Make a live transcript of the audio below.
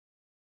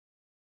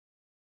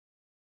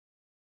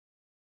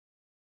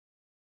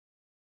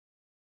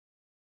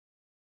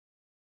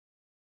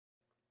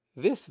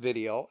This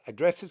video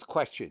addresses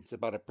questions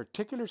about a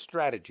particular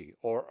strategy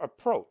or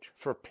approach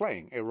for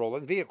playing a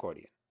Roland V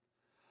accordion.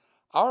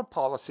 Our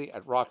policy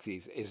at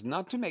Roxy's is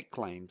not to make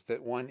claims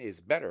that one is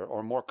better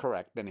or more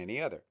correct than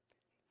any other.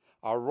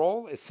 Our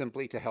role is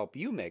simply to help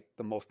you make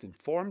the most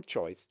informed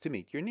choice to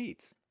meet your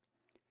needs.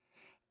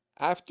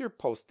 After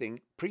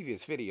posting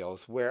previous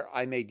videos where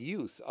I made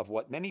use of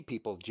what many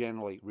people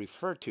generally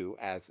refer to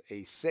as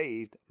a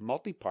saved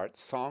multi-part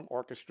song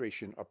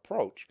orchestration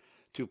approach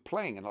to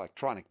playing an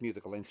electronic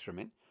musical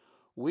instrument,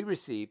 we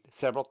received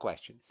several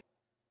questions.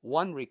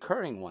 One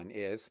recurring one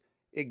is,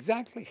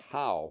 exactly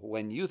how,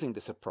 when using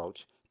this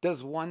approach,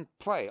 does one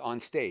play on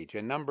stage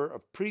a number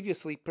of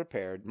previously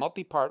prepared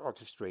multi-part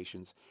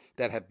orchestrations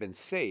that have been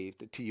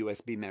saved to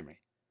USB memory?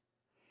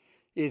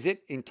 Is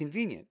it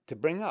inconvenient to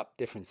bring up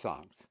different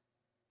songs?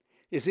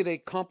 Is it a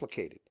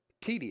complicated,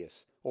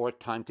 tedious, or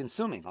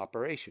time-consuming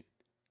operation?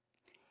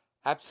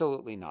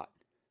 Absolutely not.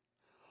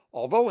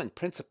 Although in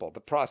principle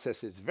the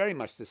process is very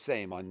much the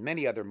same on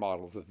many other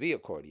models of V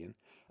accordion,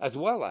 as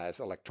well as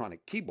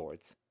electronic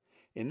keyboards,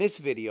 in this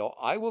video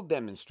I will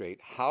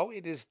demonstrate how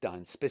it is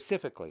done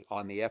specifically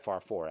on the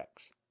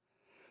FR-4x.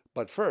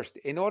 But first,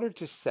 in order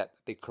to set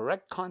the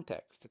correct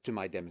context to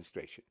my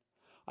demonstration,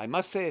 I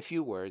must say a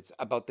few words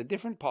about the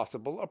different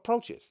possible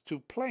approaches to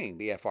playing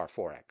the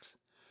FR-4x.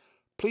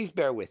 Please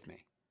bear with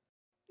me.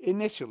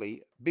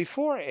 Initially,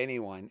 before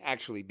anyone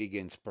actually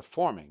begins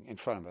performing in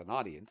front of an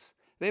audience,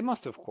 they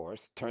must, of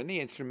course, turn the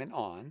instrument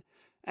on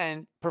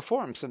and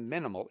perform some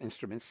minimal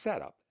instrument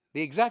setup,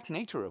 the exact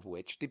nature of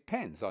which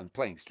depends on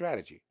playing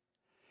strategy.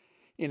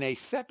 In a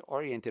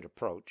set-oriented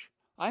approach,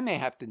 I may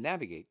have to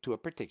navigate to a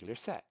particular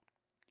set.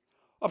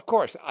 Of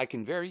course, I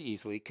can very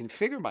easily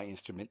configure my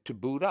instrument to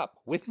boot up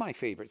with my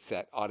favorite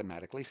set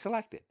automatically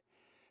selected,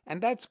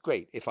 and that's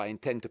great if I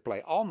intend to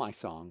play all my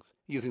songs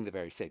using the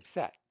very same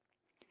set.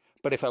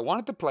 But if I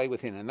wanted to play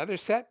within another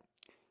set,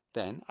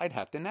 then I'd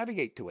have to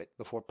navigate to it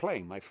before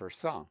playing my first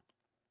song.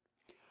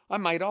 I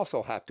might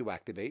also have to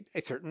activate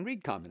a certain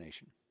reed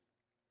combination.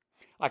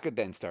 I could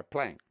then start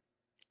playing.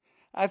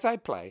 As I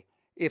play,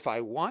 if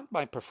I want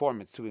my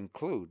performance to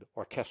include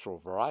orchestral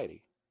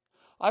variety,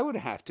 I would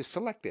have to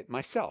select it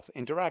myself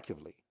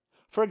interactively.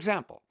 For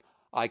example,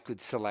 I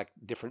could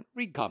select different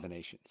reed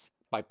combinations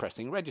by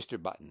pressing register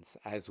buttons,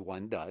 as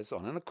one does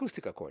on an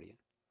acoustic accordion.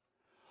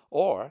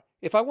 Or,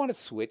 if I want to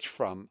switch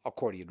from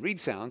accordion reed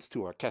sounds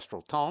to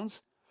orchestral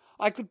tones,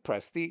 I could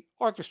press the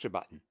orchestra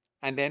button,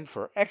 and then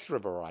for extra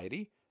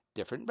variety,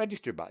 different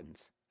register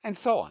buttons, and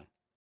so on.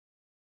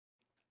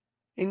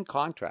 In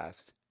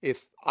contrast,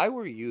 if I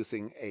were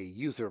using a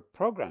user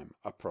program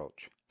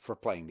approach for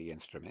playing the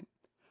instrument,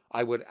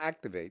 I would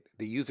activate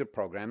the user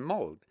program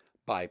mode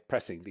by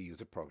pressing the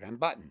user program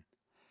button,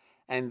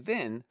 and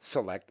then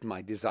select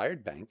my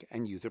desired bank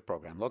and user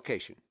program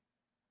location.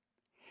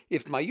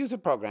 If my user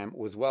program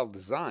was well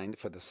designed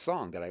for the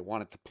song that I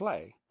wanted to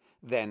play,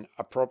 then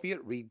appropriate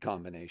reed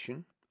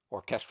combination,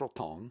 orchestral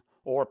tone,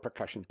 or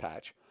percussion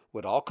patch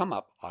would all come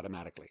up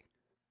automatically.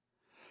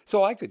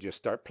 So I could just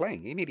start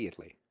playing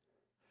immediately.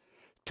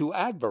 To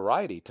add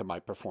variety to my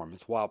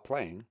performance while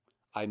playing,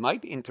 I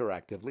might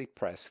interactively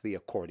press the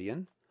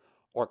accordion,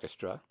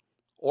 orchestra,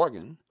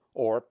 organ,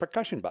 or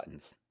percussion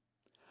buttons.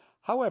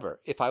 However,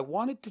 if I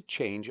wanted to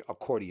change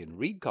accordion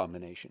reed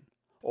combination,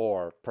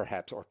 or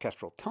perhaps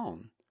orchestral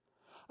tone,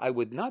 I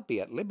would not be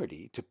at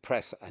liberty to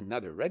press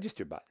another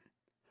register button.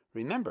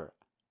 Remember,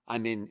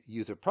 I'm in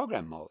user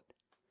program mode.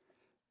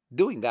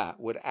 Doing that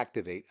would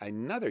activate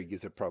another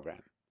user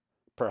program,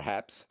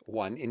 perhaps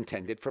one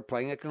intended for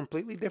playing a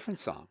completely different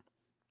song.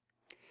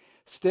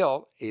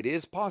 Still, it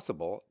is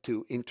possible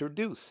to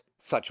introduce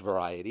such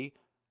variety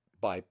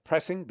by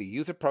pressing the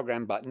user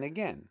program button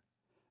again,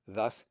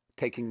 thus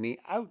taking me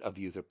out of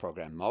user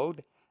program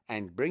mode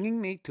and bringing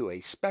me to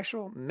a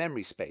special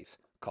memory space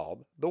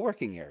called the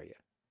working area.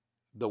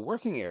 The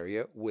working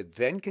area would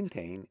then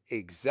contain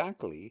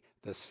exactly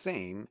the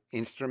same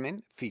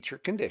instrument feature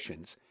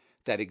conditions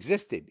that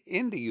existed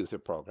in the user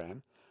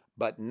program,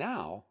 but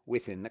now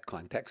within the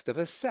context of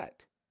a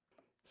set.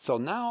 So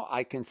now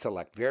I can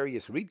select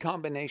various reed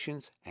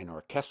combinations and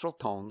orchestral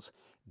tones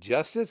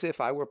just as if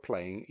I were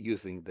playing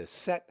using the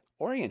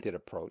set-oriented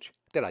approach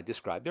that I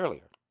described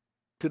earlier.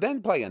 To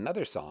then play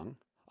another song,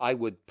 I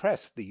would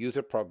press the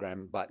user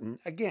program button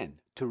again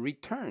to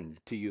return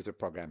to user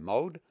program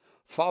mode,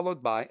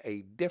 followed by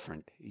a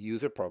different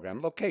user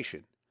program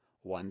location,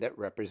 one that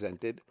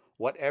represented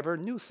whatever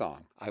new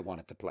song I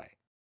wanted to play.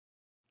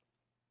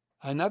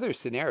 Another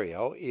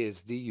scenario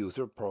is the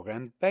user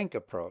program bank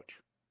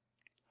approach.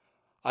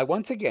 I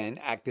once again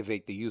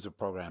activate the user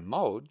program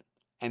mode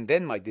and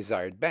then my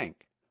desired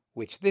bank,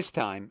 which this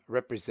time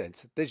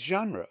represents the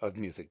genre of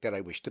music that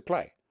I wish to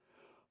play,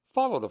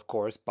 followed of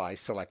course by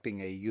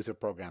selecting a user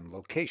program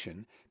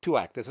location to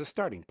act as a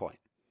starting point.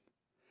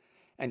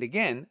 And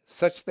again,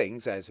 such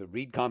things as a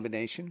reed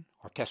combination,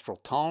 orchestral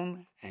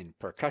tone, and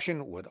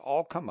percussion would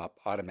all come up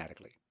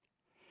automatically.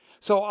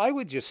 So I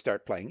would just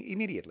start playing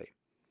immediately.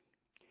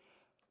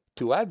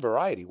 To add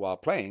variety while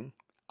playing,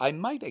 I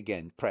might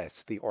again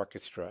press the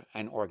orchestra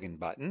and organ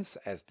buttons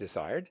as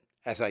desired,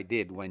 as I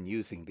did when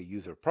using the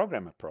user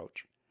program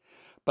approach.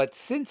 But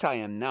since I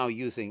am now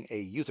using a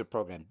user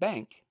program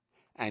bank,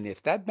 and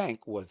if that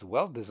bank was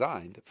well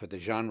designed for the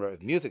genre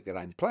of music that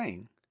I'm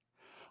playing,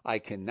 I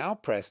can now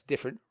press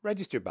different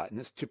register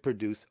buttons to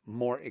produce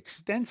more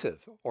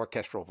extensive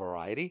orchestral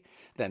variety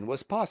than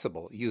was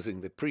possible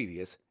using the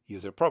previous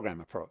user program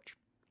approach.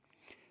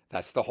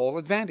 That's the whole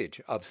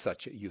advantage of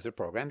such user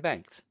program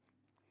banks.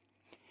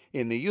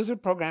 In the user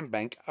program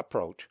bank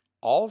approach,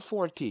 all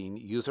 14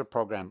 user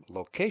program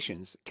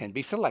locations can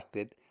be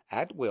selected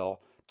at will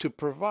to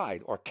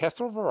provide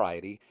orchestral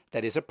variety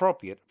that is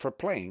appropriate for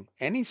playing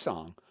any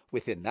song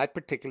within that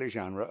particular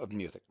genre of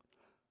music,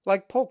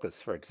 like polkas,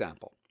 for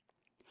example.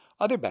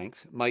 Other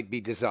banks might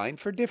be designed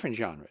for different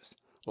genres,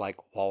 like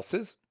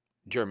waltzes,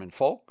 German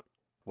folk,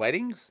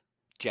 weddings,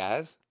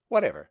 jazz,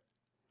 whatever.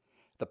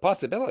 The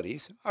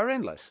possibilities are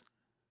endless.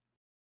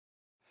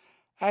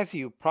 As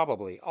you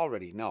probably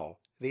already know,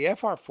 the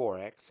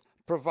FR-4x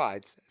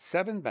provides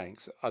 7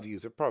 banks of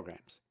user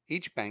programs,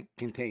 each bank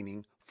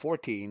containing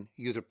 14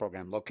 user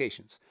program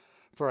locations,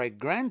 for a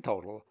grand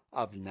total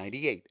of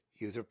 98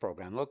 user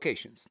program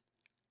locations.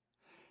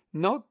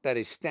 Note that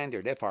a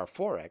standard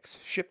FR-4x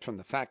shipped from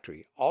the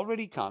factory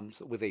already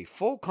comes with a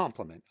full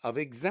complement of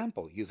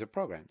example user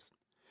programs.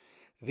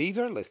 These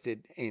are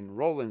listed in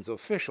Roland's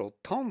official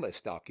tone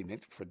list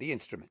document for the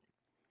instrument.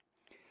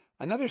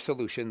 Another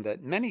solution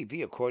that many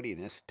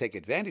V-accordionists take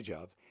advantage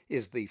of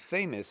is the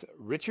famous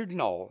Richard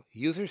Knoll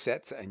user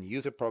sets and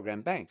user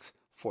program banks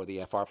for the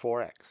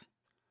FR-4x.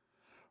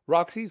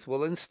 Roxy's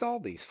will install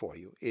these for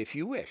you if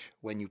you wish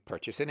when you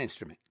purchase an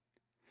instrument.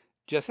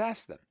 Just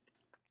ask them.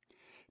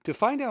 To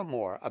find out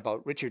more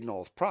about Richard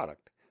Knoll's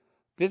product,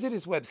 visit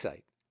his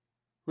website.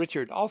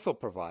 Richard also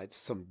provides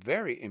some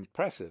very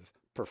impressive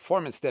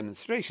performance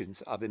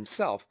demonstrations of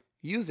himself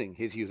using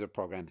his user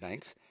program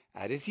banks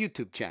at his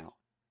YouTube channel.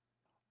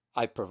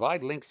 I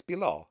provide links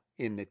below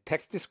in the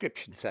text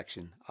description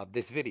section of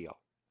this video.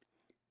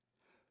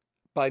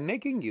 By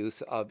making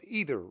use of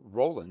either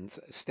Roland's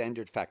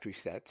standard factory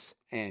sets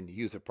and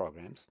user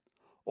programs,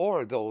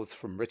 or those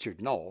from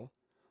Richard Knoll,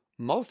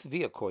 most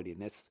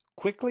V-accordionists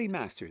quickly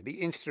master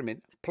the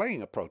instrument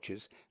playing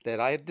approaches that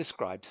I have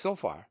described so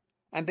far,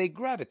 and they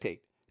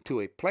gravitate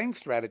to a playing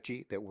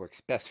strategy that works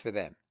best for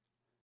them.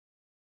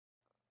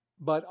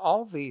 But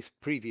all these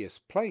previous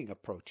playing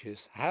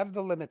approaches have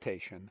the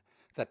limitation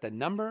that the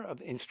number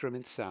of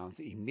instrument sounds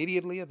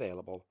immediately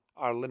available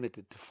are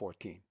limited to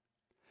 14.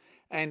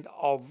 And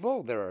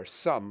although there are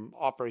some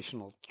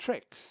operational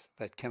tricks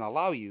that can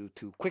allow you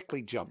to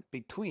quickly jump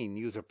between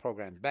user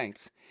program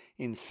banks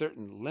in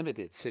certain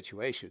limited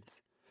situations,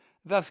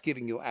 thus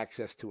giving you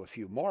access to a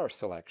few more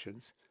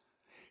selections,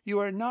 you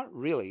are not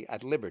really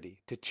at liberty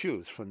to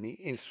choose from the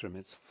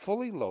instrument's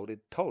fully loaded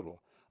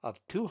total of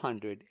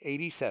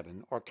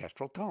 287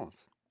 orchestral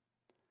tones.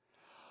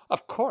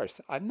 Of course,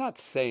 I'm not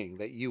saying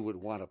that you would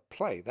want to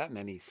play that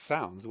many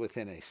sounds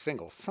within a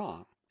single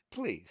song.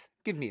 Please,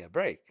 give me a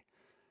break.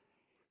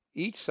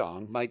 Each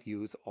song might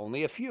use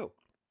only a few.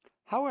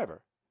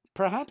 However,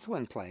 perhaps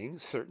when playing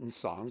certain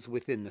songs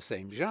within the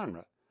same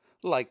genre,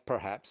 like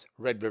perhaps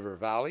Red River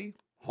Valley,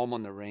 Home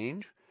on the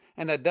Range,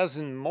 and a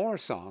dozen more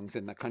songs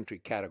in the country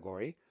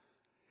category,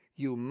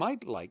 you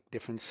might like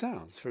different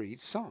sounds for each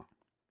song.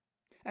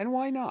 And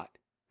why not?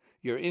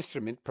 Your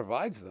instrument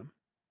provides them.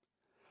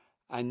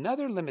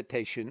 Another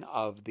limitation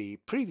of the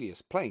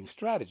previous playing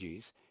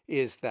strategies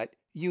is that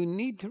you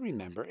need to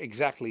remember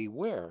exactly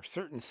where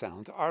certain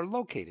sounds are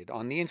located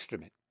on the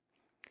instrument.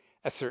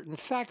 A certain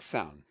sax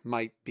sound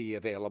might be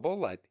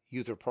available at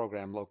user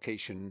program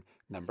location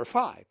number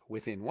 5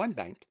 within one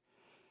bank,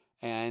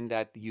 and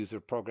at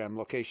user program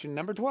location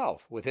number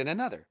 12 within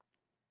another.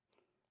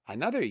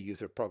 Another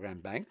user program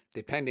bank,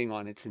 depending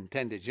on its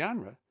intended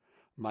genre,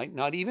 might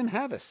not even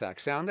have a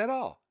sax sound at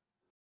all.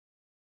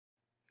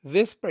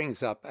 This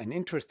brings up an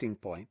interesting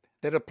point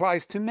that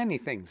applies to many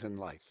things in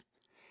life.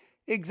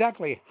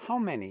 Exactly how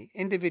many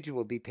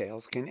individual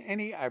details can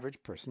any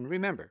average person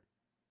remember?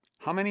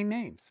 How many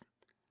names?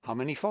 How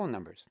many phone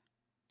numbers?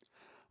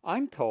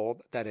 I'm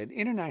told that an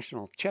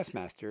international chess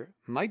master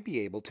might be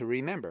able to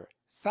remember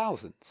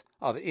thousands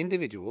of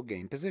individual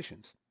game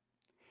positions.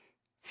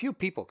 Few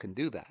people can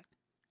do that,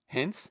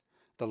 hence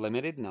the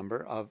limited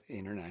number of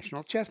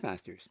international chess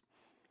masters.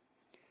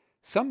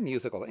 Some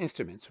musical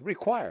instruments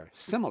require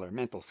similar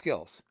mental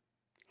skills.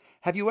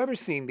 Have you ever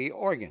seen the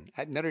organ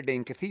at Notre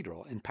Dame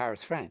Cathedral in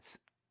Paris, France?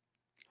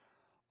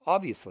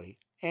 Obviously,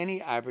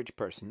 any average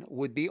person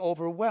would be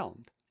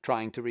overwhelmed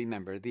trying to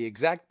remember the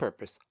exact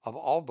purpose of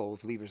all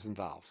those levers and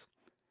valves.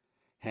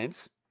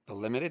 Hence, the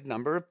limited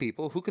number of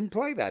people who can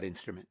play that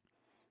instrument.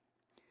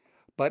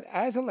 But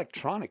as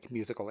electronic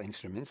musical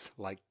instruments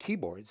like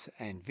keyboards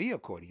and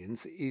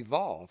V-accordions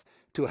evolve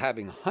to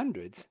having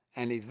hundreds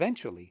and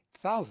eventually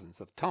thousands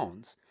of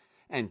tones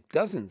and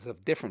dozens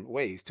of different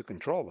ways to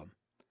control them,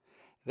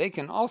 they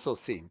can also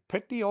seem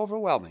pretty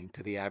overwhelming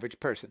to the average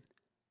person.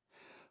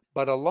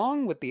 But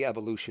along with the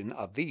evolution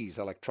of these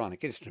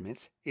electronic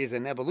instruments is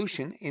an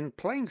evolution in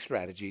playing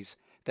strategies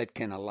that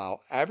can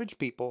allow average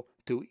people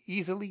to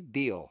easily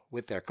deal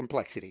with their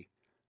complexity.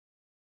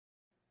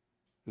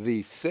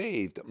 The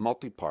saved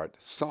multi-part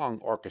song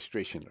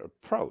orchestration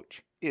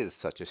approach is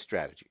such a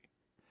strategy.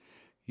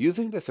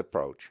 Using this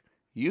approach,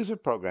 user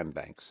program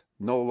banks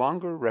no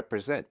longer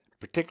represent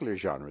particular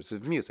genres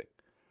of music.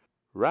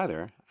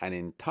 Rather, an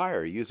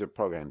entire user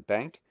program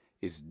bank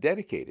is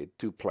dedicated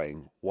to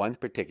playing one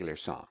particular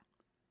song.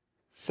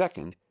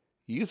 Second,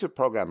 user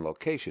program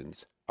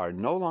locations are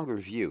no longer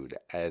viewed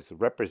as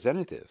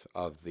representative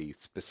of the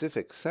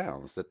specific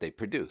sounds that they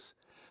produce,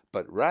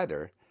 but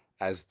rather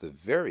as the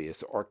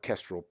various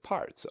orchestral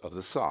parts of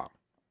the song.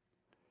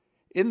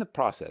 In the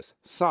process,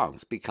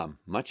 songs become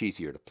much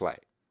easier to play.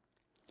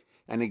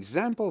 An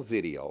example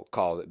video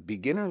called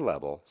Beginner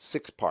Level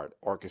 6-Part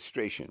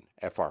Orchestration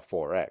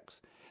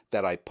FR-4x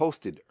that I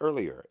posted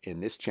earlier in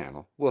this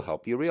channel will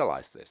help you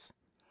realize this.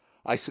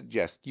 I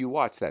suggest you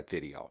watch that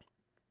video.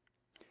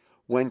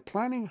 When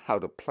planning how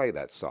to play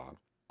that song,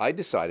 I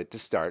decided to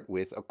start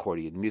with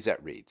accordion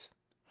musette reeds.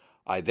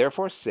 I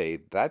therefore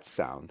saved that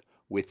sound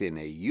within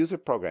a user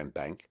program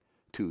bank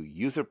to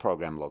user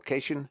program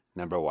location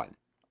number 1.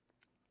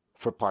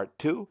 For part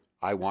 2,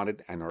 I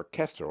wanted an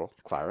orchestral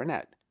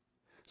clarinet,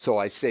 so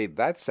I saved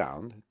that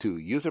sound to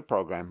user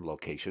program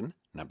location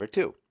number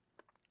 2.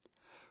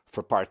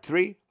 For part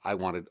 3, I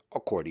wanted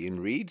accordion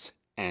reeds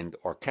and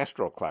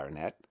orchestral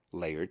clarinet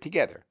layered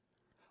together.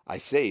 I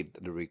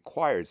saved the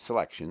required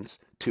selections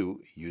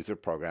to user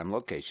program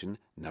location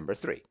number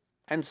 3,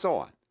 and so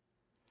on.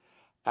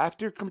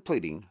 After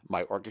completing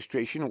my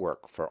orchestration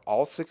work for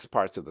all 6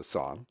 parts of the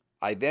song,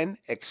 I then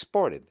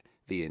exported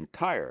the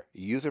entire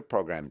user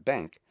program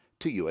bank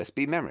to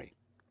USB memory.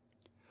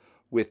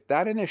 With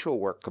that initial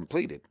work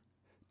completed,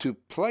 to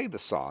play the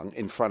song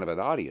in front of an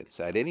audience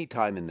at any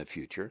time in the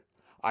future,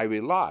 I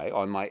rely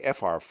on my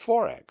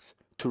FR-4x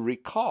to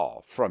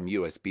recall from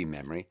USB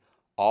memory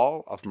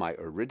all of my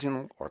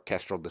original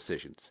orchestral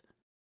decisions.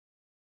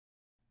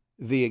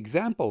 The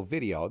example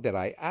video that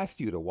I asked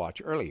you to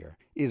watch earlier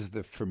is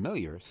the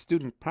familiar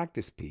student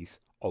practice piece,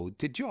 Ode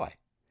to Joy.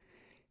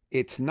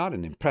 It's not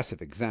an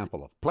impressive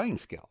example of playing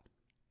skill.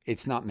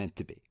 It's not meant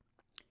to be.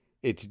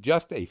 It's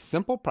just a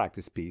simple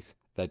practice piece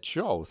that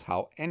shows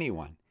how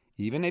anyone,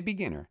 even a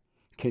beginner,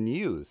 can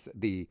use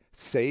the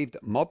saved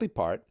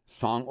multi-part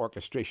song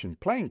orchestration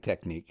playing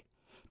technique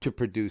to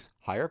produce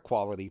higher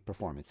quality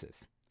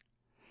performances.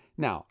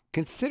 Now,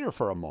 consider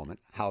for a moment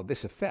how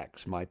this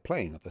affects my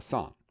playing of the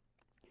song.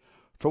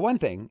 For one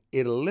thing,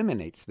 it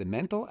eliminates the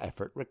mental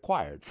effort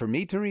required for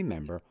me to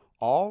remember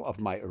all of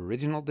my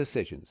original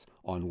decisions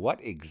on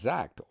what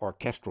exact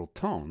orchestral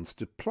tones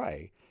to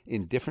play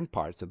in different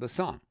parts of the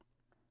song.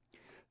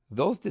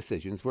 Those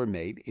decisions were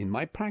made in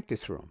my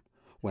practice room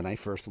when I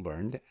first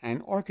learned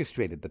and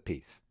orchestrated the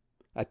piece,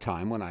 a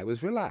time when I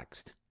was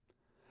relaxed,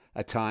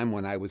 a time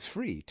when I was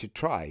free to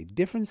try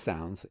different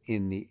sounds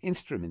in the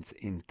instrument's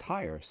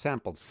entire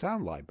sampled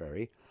sound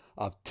library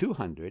of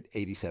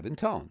 287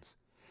 tones,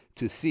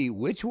 to see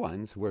which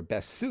ones were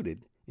best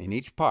suited in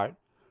each part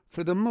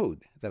for the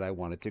mood that I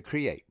wanted to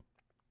create.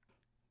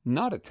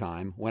 Not a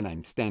time when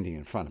I'm standing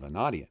in front of an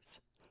audience,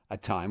 a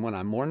time when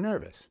I'm more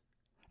nervous,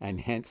 and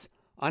hence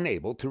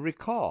unable to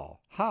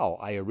recall how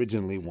I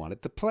originally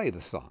wanted to play the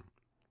song.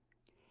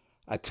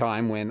 A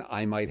time when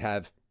I might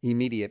have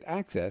immediate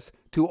access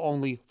to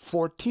only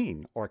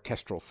 14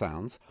 orchestral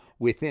sounds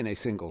within a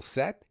single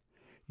set,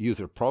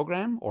 user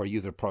program, or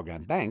user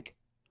program bank,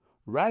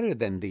 rather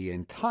than the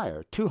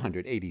entire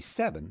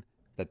 287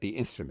 that the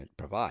instrument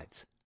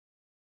provides.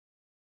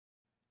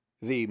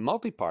 The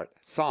multi-part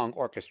song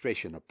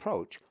orchestration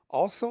approach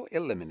also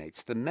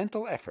eliminates the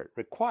mental effort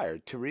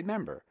required to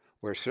remember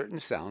where certain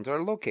sounds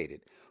are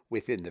located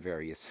within the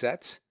various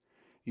sets,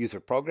 user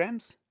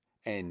programs,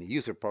 and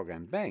user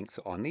program banks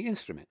on the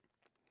instrument.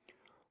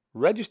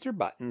 Register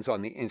buttons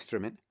on the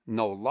instrument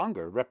no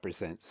longer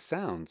represent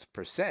sounds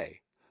per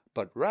se,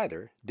 but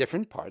rather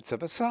different parts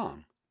of a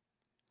song.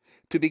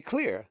 To be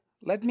clear,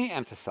 let me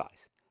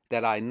emphasize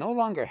that I no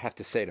longer have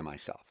to say to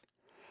myself,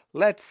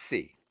 let's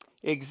see,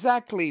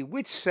 exactly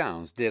which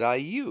sounds did I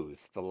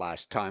use the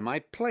last time I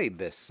played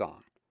this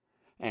song?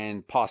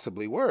 And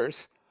possibly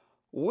worse,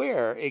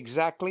 where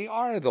exactly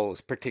are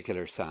those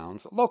particular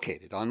sounds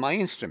located on my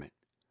instrument?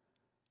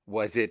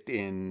 Was it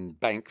in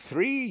Bank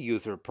 3,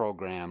 User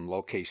Program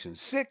Location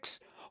 6,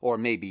 or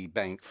maybe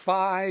Bank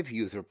 5,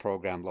 User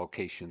Program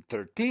Location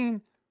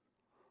 13?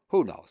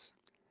 Who knows?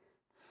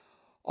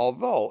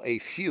 Although a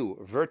few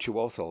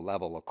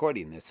virtuoso-level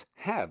accordionists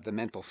have the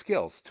mental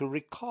skills to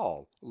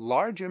recall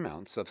large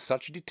amounts of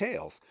such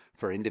details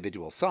for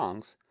individual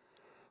songs,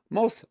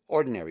 most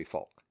ordinary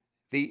folk,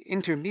 the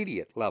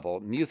intermediate-level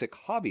music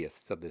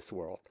hobbyists of this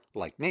world,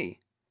 like me,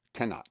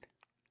 cannot.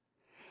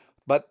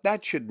 But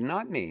that should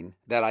not mean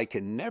that I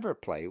can never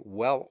play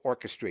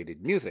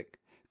well-orchestrated music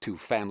to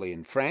family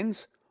and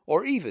friends,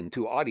 or even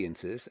to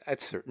audiences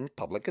at certain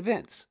public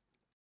events.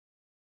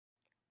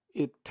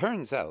 It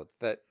turns out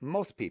that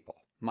most people,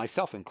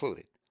 myself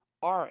included,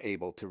 are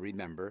able to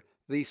remember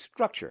the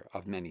structure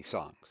of many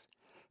songs,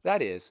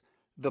 that is,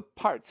 the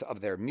parts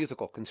of their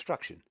musical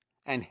construction,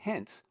 and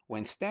hence,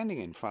 when standing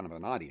in front of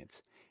an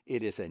audience,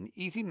 it is an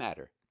easy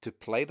matter to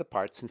play the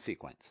parts in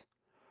sequence.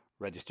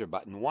 Register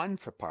button 1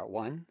 for part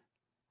 1,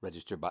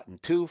 register button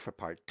 2 for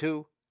part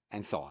 2,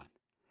 and so on.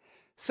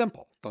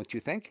 Simple, don't you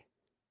think?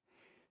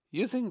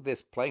 Using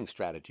this playing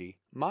strategy,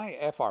 my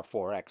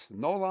FR-4x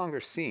no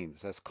longer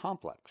seems as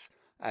complex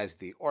as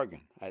the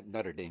organ at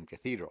Notre Dame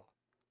Cathedral.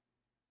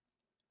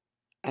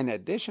 An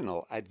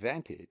additional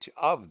advantage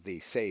of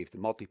the saved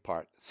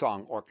multi-part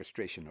song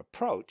orchestration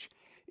approach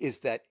is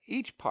that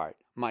each part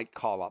might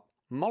call up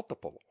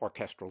multiple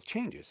orchestral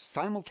changes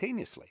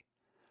simultaneously,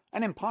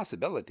 an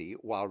impossibility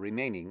while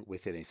remaining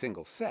within a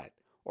single set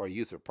or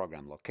user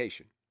program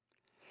location.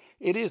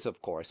 It is,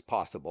 of course,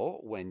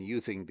 possible when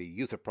using the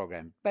user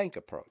program bank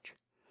approach,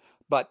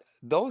 but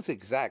those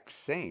exact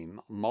same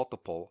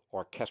multiple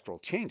orchestral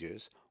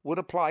changes would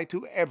apply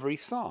to every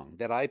song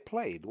that I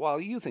played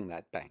while using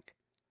that bank.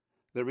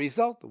 The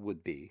result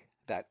would be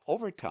that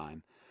over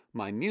time,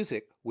 my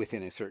music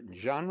within a certain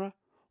genre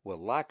will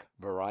lack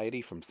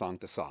variety from song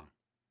to song.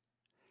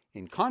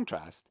 In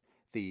contrast,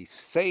 the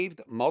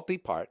saved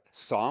multi-part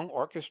song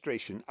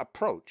orchestration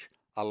approach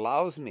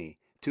allows me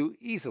to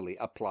easily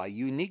apply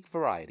unique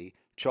variety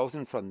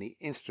chosen from the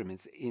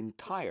instrument's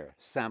entire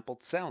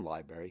sampled sound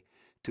library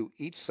to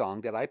each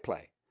song that I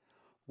play,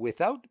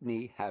 without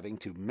me having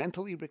to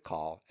mentally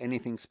recall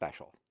anything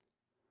special.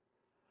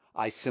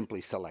 I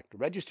simply select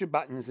register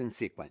buttons in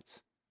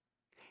sequence.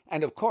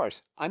 And of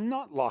course, I'm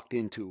not locked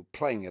into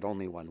playing it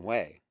only one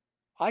way.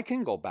 I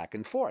can go back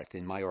and forth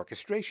in my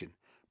orchestration,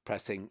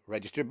 pressing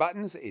register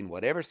buttons in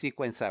whatever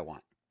sequence I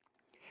want.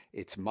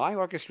 It's my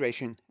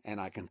orchestration,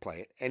 and I can play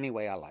it any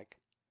way I like.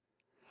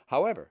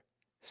 However,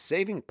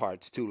 saving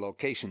parts to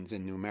locations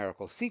in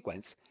numerical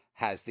sequence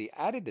has the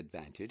added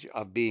advantage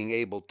of being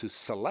able to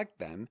select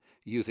them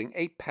using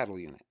a pedal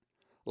unit,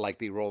 like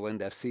the Roland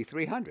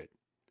FC300.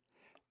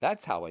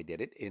 That's how I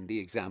did it in the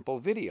example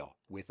video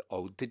with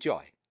Ode to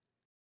Joy.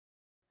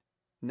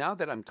 Now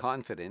that I'm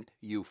confident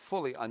you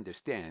fully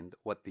understand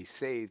what the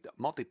saved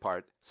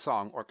multi-part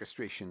song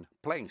orchestration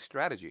playing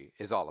strategy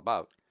is all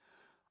about,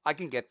 I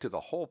can get to the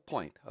whole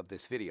point of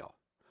this video,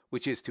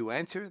 which is to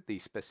answer the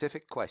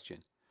specific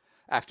question: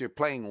 after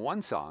playing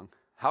one song,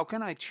 how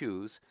can I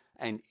choose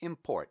and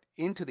import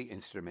into the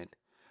instrument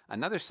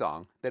another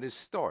song that is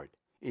stored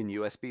in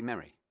USB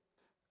memory?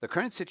 The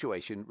current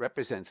situation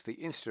represents the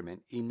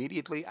instrument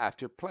immediately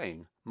after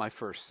playing my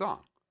first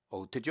song,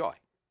 Ode to Joy.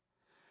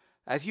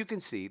 As you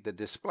can see, the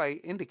display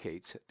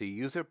indicates the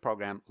user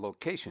program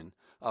location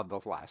of the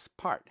last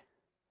part.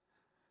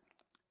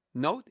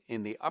 Note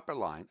in the upper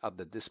line of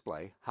the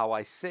display how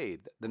I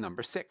saved the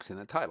number 6 in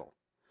the title,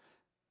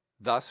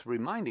 thus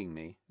reminding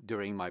me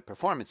during my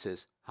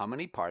performances how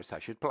many parts I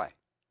should play.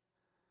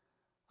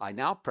 I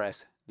now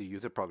press the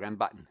user program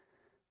button.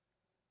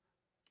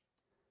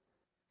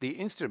 The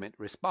instrument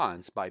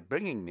responds by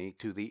bringing me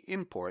to the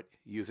Import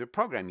User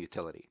Program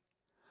utility.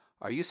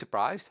 Are you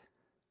surprised?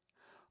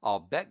 I'll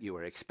bet you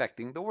were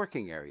expecting the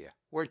working area,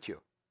 weren't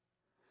you?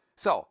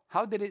 So,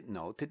 how did it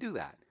know to do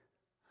that?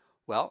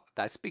 Well,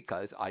 that's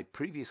because I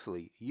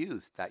previously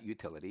used that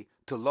utility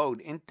to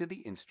load into the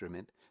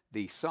instrument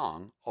the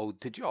song Ode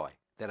to Joy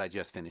that I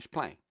just finished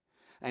playing,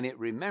 and it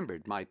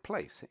remembered my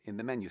place in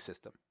the menu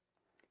system.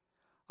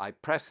 I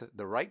press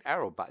the right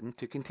arrow button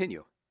to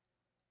continue.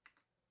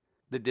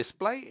 The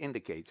display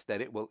indicates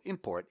that it will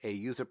import a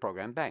user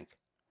program bank.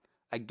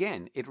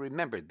 Again, it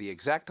remembered the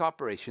exact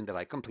operation that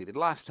I completed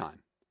last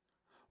time,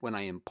 when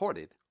I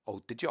imported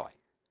Ode to Joy.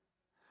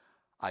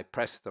 I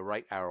press the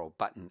right arrow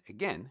button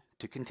again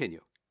to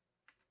continue.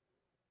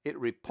 It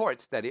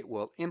reports that it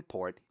will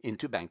import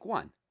into Bank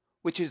 1,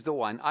 which is the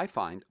one I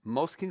find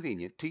most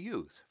convenient to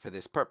use for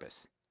this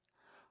purpose.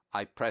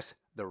 I press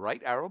the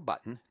right arrow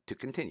button to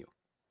continue.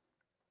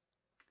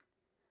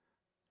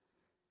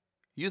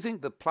 Using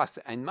the plus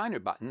and minor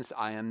buttons,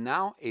 I am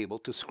now able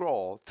to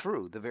scroll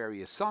through the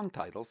various song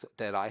titles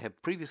that I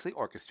have previously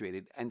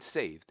orchestrated and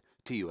saved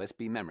to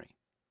USB memory.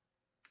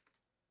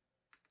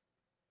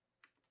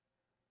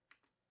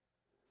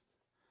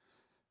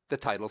 The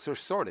titles are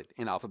sorted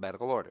in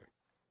alphabetical order.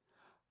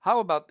 How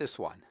about this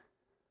one?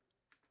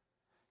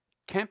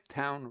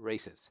 Camptown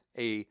Races,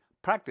 a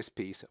practice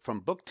piece from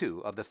Book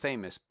 2 of the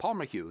famous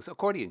Palmer Hughes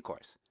accordion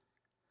course.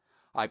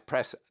 I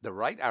press the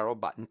right arrow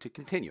button to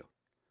continue,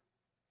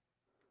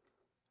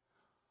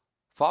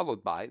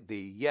 followed by the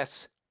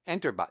Yes,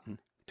 Enter button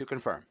to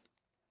confirm.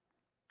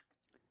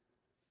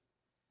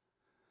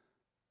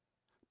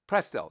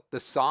 Presto,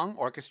 the song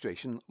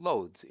orchestration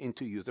loads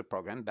into User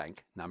Program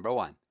Bank number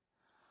 1.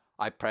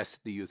 I press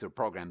the User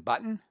Program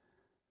button,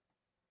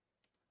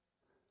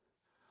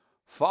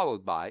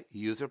 followed by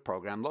User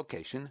Program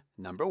Location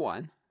number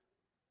 1,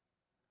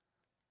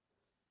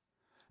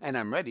 and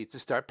I'm ready to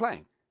start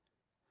playing.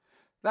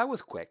 That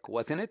was quick,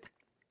 wasn't it?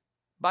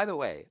 By the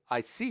way,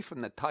 I see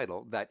from the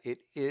title that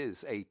it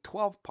is a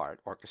 12-part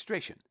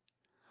orchestration.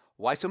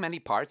 Why so many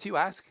parts, you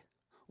ask?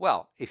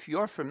 Well, if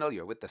you're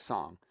familiar with the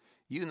song,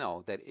 you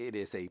know that it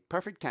is a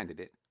perfect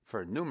candidate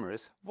for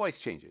numerous voice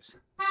changes.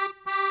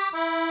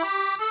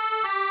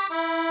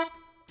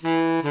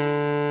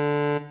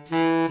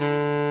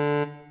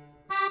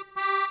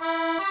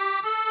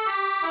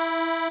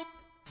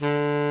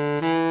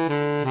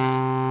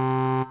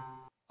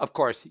 Of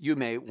course, you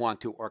may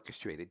want to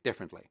orchestrate it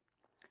differently.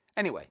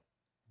 Anyway,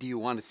 do you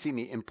want to see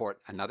me import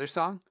another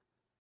song?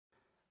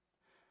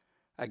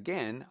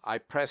 Again, I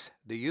press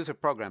the User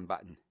Program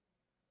button,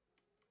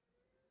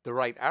 the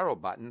right arrow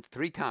button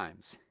 3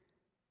 times,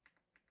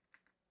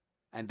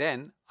 and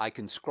then I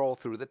can scroll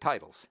through the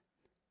titles.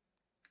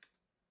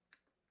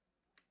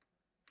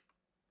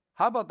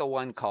 How about the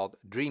one called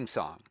Dream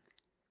Song?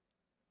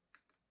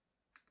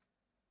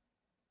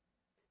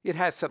 It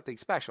has something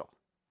special,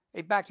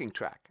 a backing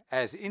track,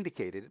 as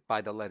indicated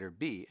by the letter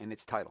B in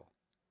its title.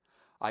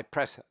 I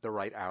press the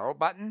right arrow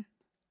button,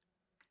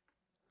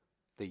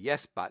 the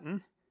Yes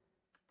button,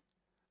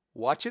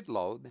 watch it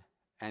load,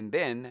 and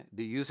then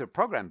the User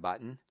Program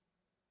button,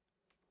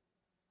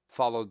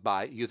 followed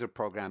by User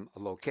Program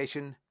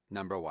Location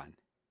number 1.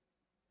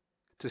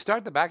 To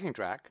start the backing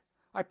track,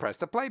 I press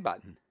the Play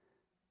button.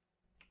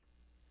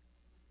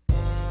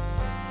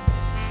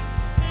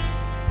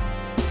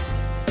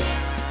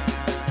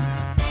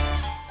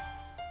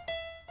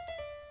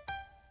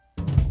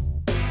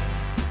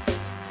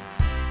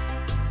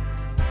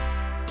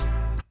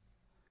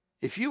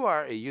 If you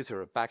are a user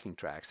of backing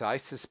tracks, I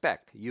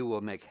suspect you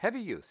will make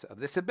heavy use of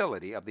this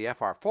ability of the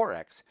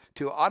FR-4x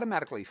to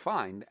automatically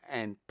find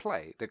and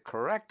play the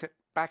correct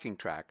backing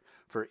track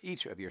for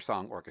each of your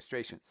song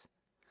orchestrations.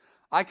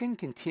 I can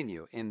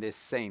continue in this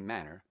same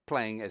manner,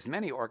 playing as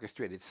many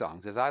orchestrated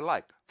songs as I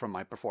like from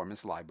my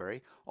performance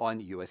library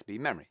on USB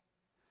memory.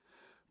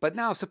 But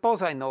now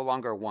suppose I no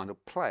longer want to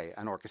play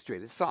an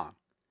orchestrated song.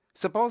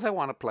 Suppose I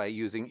want to play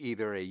using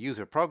either a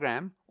user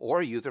program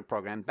or user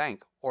program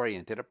bank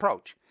oriented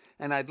approach,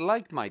 and I'd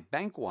like my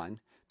bank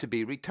 1 to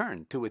be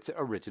returned to its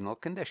original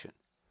condition.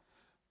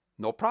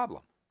 No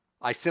problem.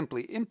 I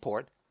simply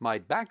import my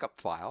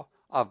backup file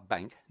of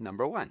bank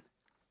number 1.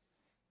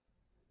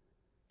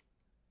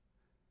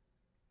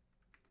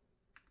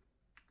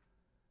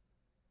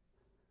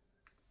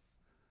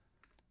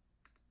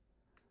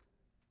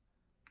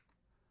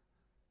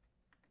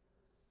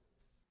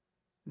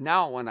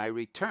 Now when I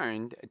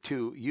return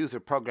to user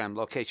program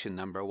location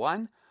number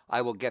 1,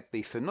 I will get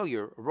the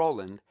familiar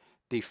Roland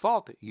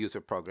default user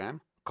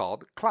program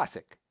called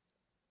Classic.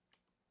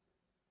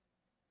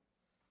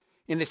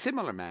 In a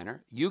similar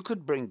manner, you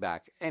could bring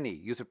back any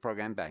user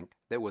program bank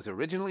that was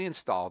originally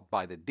installed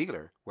by the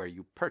dealer where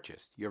you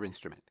purchased your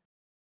instrument.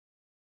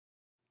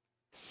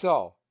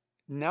 So,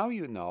 now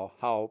you know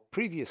how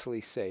previously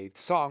saved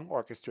song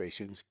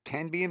orchestrations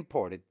can be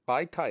imported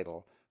by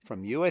title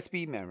from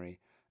USB memory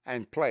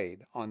and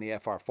played on the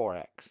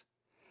FR-4x.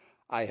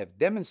 I have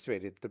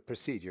demonstrated the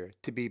procedure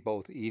to be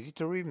both easy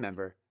to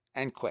remember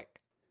and quick.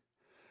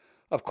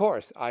 Of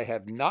course, I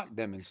have not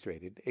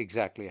demonstrated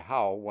exactly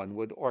how one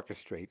would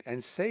orchestrate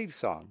and save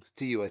songs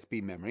to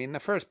USB memory in the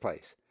first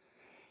place.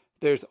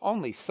 There's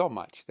only so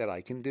much that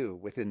I can do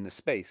within the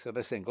space of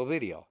a single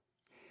video.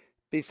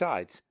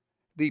 Besides,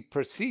 the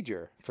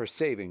procedure for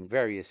saving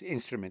various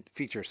instrument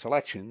feature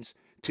selections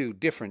to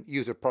different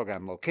user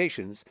program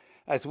locations,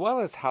 as well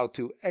as how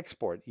to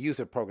export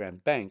user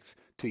program banks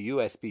to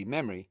USB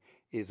memory,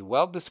 is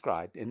well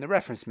described in the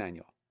reference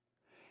manual.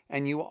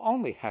 And you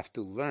only have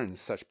to learn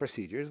such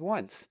procedures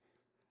once.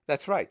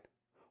 That's right.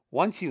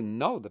 Once you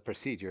know the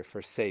procedure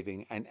for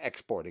saving and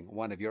exporting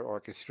one of your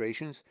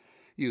orchestrations,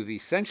 you've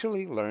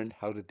essentially learned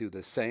how to do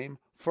the same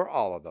for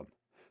all of them.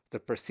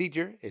 The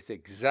procedure is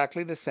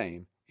exactly the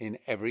same in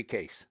every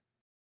case.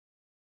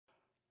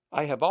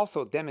 I have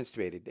also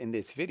demonstrated in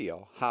this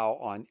video how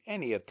on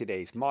any of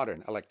today's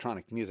modern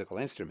electronic musical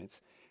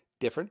instruments,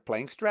 different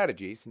playing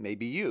strategies may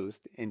be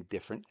used in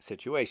different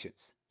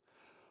situations.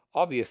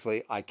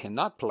 Obviously, I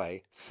cannot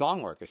play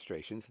song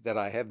orchestrations that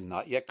I have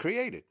not yet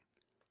created.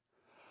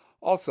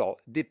 Also,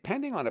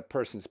 depending on a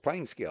person's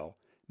playing skill,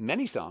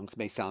 many songs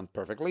may sound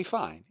perfectly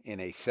fine in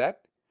a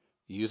set,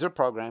 user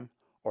program,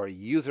 or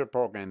user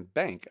program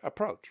bank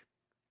approach.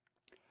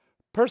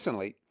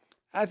 Personally,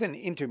 as an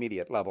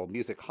intermediate level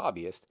music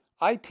hobbyist,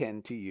 I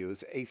tend to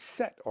use a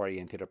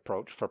set-oriented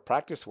approach for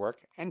practice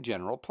work and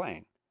general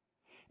playing,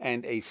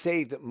 and a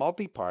saved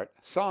multi-part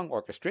song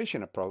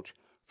orchestration approach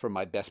for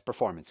my best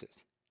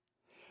performances.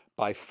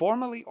 By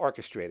formally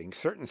orchestrating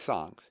certain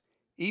songs,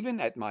 even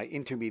at my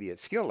intermediate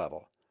skill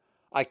level,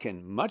 I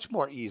can much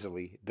more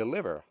easily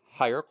deliver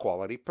higher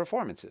quality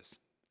performances.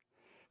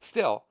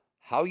 Still,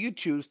 how you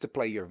choose to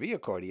play your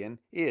V-accordion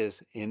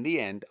is, in the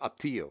end, up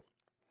to you.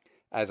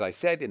 As I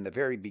said in the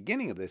very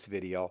beginning of this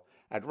video,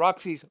 at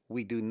Roxy's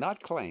we do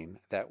not claim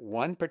that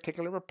one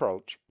particular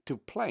approach to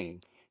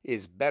playing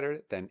is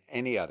better than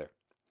any other.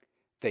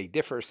 They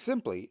differ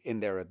simply in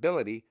their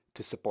ability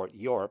to support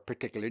your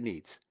particular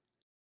needs.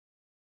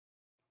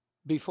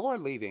 Before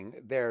leaving,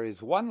 there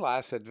is one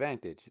last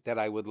advantage that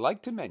I would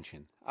like to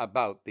mention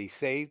about the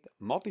saved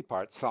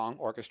multi-part song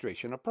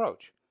orchestration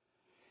approach.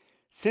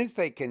 Since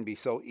they can be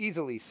so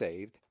easily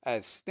saved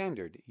as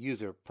standard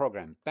user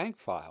program bank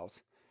files,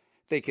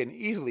 they can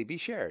easily be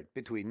shared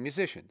between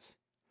musicians.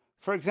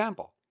 For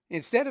example,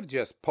 instead of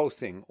just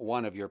posting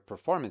one of your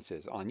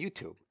performances on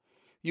YouTube,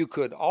 you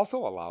could also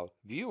allow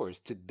viewers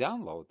to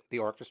download the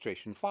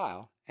orchestration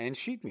file and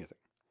sheet music.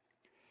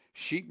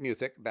 Sheet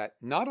music that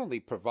not only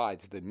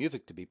provides the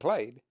music to be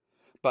played,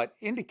 but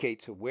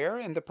indicates where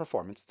in the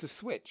performance to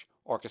switch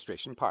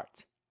orchestration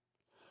parts.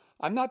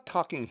 I'm not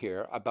talking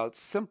here about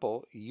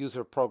simple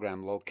user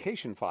program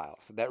location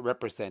files that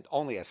represent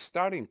only a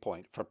starting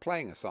point for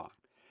playing a song,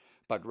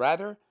 but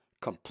rather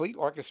complete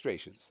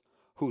orchestrations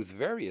whose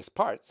various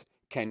parts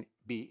can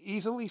be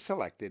easily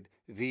selected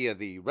via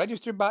the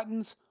register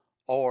buttons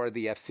or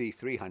the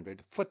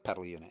FC300 foot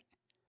pedal unit.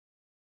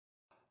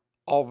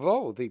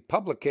 Although the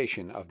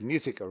publication of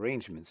music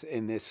arrangements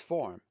in this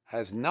form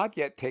has not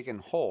yet taken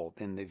hold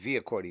in the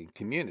V-accordion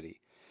community,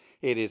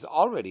 it is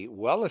already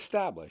well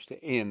established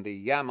in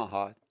the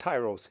Yamaha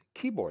Tyros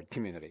keyboard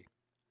community.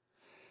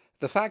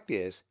 The fact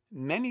is,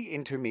 many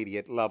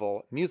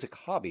intermediate-level music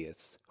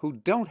hobbyists who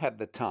don't have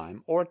the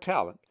time or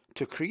talent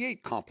to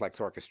create complex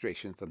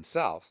orchestrations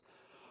themselves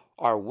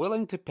are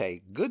willing to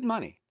pay good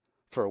money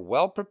for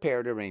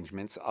well-prepared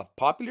arrangements of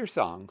popular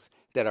songs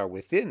that are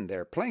within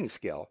their playing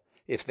skill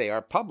if they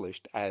are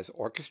published as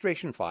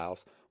orchestration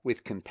files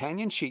with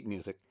companion sheet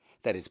music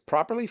that is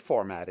properly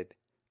formatted,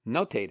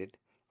 notated,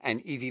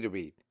 and easy to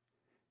read.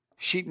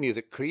 Sheet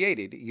music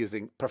created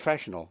using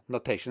professional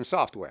notation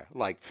software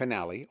like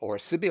Finale or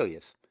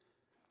Sibelius.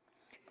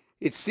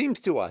 It seems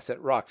to us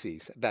at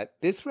Roxy's that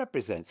this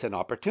represents an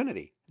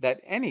opportunity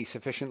that any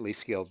sufficiently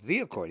skilled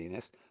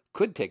V-accordionist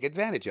could take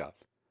advantage of.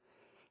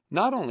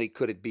 Not only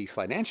could it be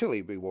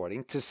financially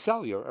rewarding to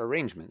sell your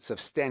arrangements of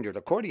standard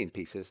accordion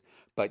pieces,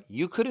 but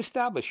you could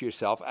establish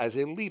yourself as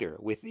a leader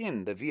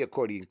within the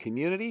V-accordion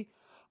community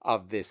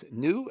of this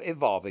new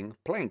evolving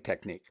playing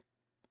technique.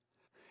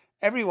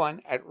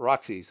 Everyone at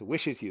Roxy's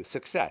wishes you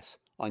success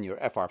on your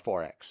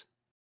FR-4x.